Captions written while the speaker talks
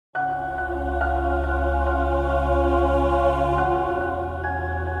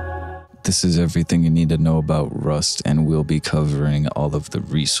this is everything you need to know about Rust, and we'll be covering all of the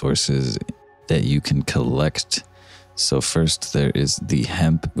resources that you can collect. So first there is the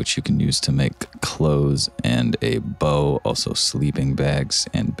hemp, which you can use to make clothes and a bow, also sleeping bags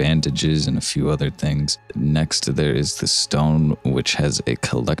and bandages and a few other things. Next there is the stone, which has a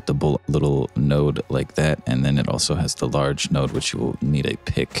collectible little node like that, and then it also has the large node, which you will need a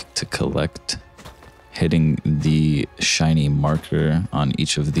pick to collect. Hitting the shiny marker on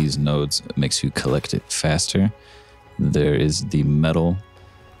each of these nodes makes you collect it faster. There is the metal,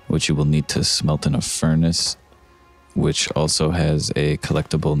 which you will need to smelt in a furnace, which also has a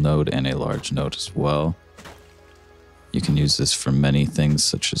collectible node and a large node as well. You can use this for many things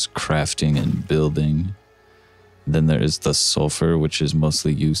such as crafting and building. Then there is the sulfur, which is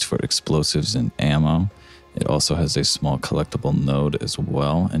mostly used for explosives and ammo. It also has a small collectible node as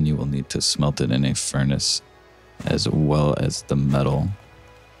well, and you will need to smelt it in a furnace, as well as the metal.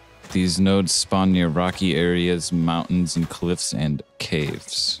 These nodes spawn near rocky areas, mountains and cliffs, and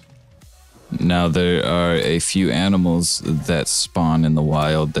caves. Now there are a few animals that spawn in the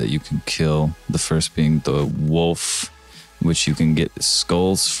wild that you can kill. The first being the wolf, which you can get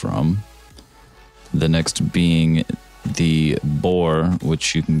skulls from. The next being the boar,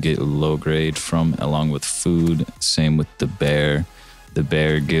 which you can get low grade from along with food. Same with the bear. The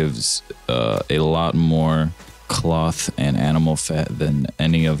bear gives a lot more cloth and animal fat than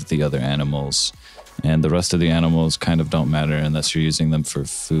any of the other animals. And the rest of the animals kind of don't matter unless you're using them for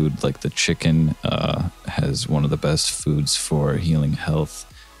food. Like the chicken has one of the best foods for healing health.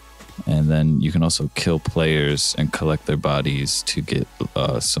 And then you can also kill players and collect their bodies to get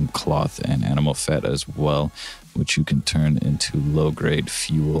some cloth and animal fat as well, which you can turn into low-grade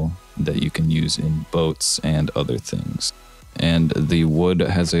fuel that you can use in boats and other things. And the wood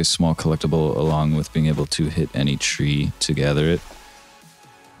has a small collectible along with being able to hit any tree to gather it.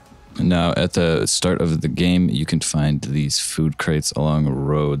 Now, at the start of the game, you can find these food crates along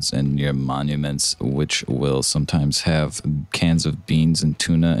roads and near monuments, which will sometimes have cans of beans and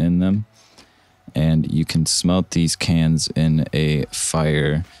tuna in them. And you can smelt these cans in a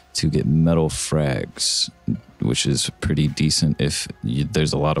fire to get metal frags, which is pretty decent if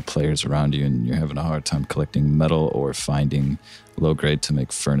there's a lot of players around you and you're having a hard time collecting metal or finding low grade to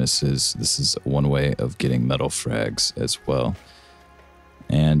make furnaces. This is one way of getting metal frags as well.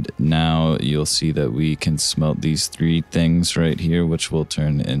 And now you'll see that we can smelt these three things right here, which will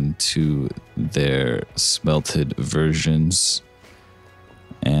turn into their smelted versions.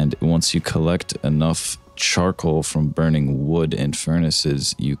 And once you collect enough charcoal from burning wood in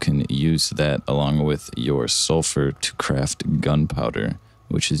furnaces, you can use that along with your sulfur to craft gunpowder,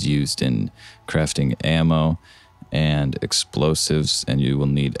 which is used in crafting ammo and explosives, and you will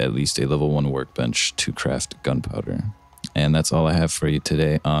need at least a level 1 workbench to craft gunpowder. And that's all I have for you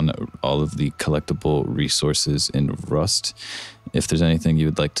today on all of the collectible resources in Rust. If there's anything you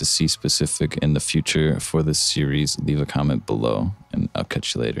would like to see specific in the future for this series, leave a comment below, and I'll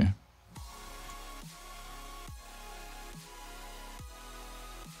catch you later.